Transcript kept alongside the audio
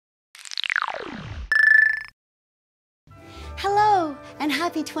Hello and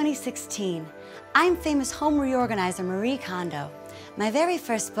happy 2016. I'm famous home reorganizer Marie Kondo. My very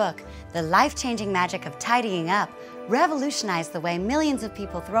first book, The Life-Changing Magic of Tidying Up, revolutionized the way millions of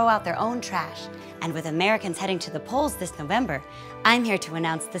people throw out their own trash. And with Americans heading to the polls this November, I'm here to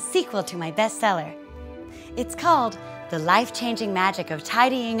announce the sequel to my bestseller. It's called The Life-Changing Magic of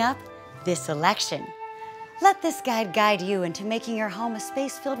Tidying Up This Election. Let this guide you into making your home a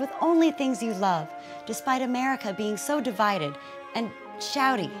space filled with only things you love, despite America being so divided and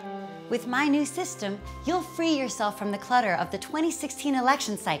shouty. With my new system, you'll free yourself from the clutter of the 2016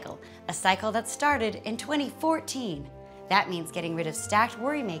 election cycle, a cycle that started in 2014. That means getting rid of stacked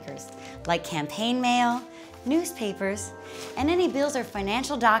worrymakers, like campaign mail, newspapers, and any bills or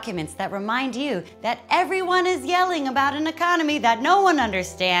financial documents that remind you that everyone is yelling about an economy that no one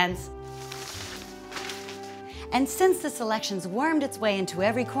understands. And since this election's wormed its way into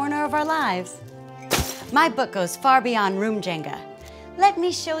every corner of our lives, my book goes far beyond room Jenga. Let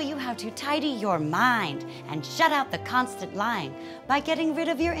me show you how to tidy your mind and shut out the constant lying by getting rid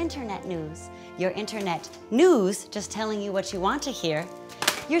of your internet news. Your internet news, just telling you what you want to hear.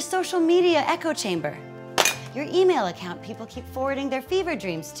 Your social media echo chamber. Your email account people keep forwarding their fever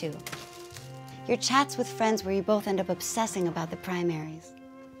dreams to. Your chats with friends where you both end up obsessing about the primaries.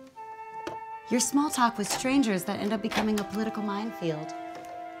 Your small talk with strangers that end up becoming a political minefield.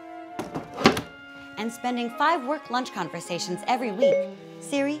 And spending 5 work lunch conversations every week.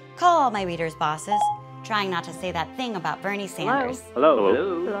 Siri, call all my readers' bosses. Trying not to say that thing about Bernie Sanders.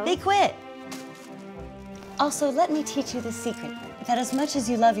 Hello. They quit. Also, let me teach you the secret that as much as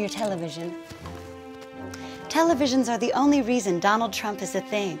you love your television, televisions are the only reason Donald Trump is a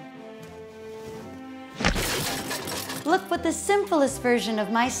thing. Look what the simplest version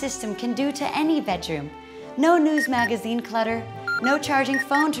of my system can do to any bedroom. No news magazine clutter, no charging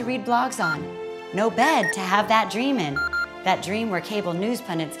phone to read blogs on, no bed to have that dream in. That dream where cable news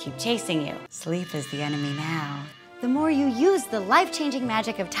pundits keep chasing you. Sleep is the enemy now. The more you use the life-changing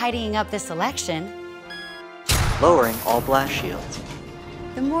magic of tidying up this election, lowering all blast shields,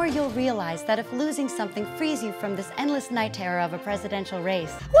 the more you'll realize that if losing something frees you from this endless night terror of a presidential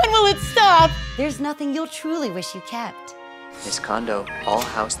race, when will it stop? There's nothing you'll truly wish you kept. Miss Kondo, all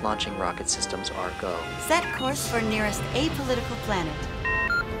house launching rocket systems are go. Set course for nearest apolitical planet.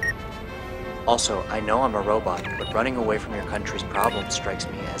 Also, I know I'm a robot, but running away from your country's problems strikes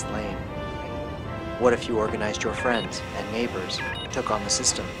me as lame. What if you organized your friends and neighbors, took on the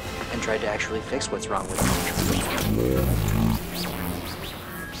system, and tried to actually fix what's wrong with you?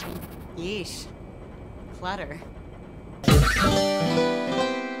 Yeesh. Clutter.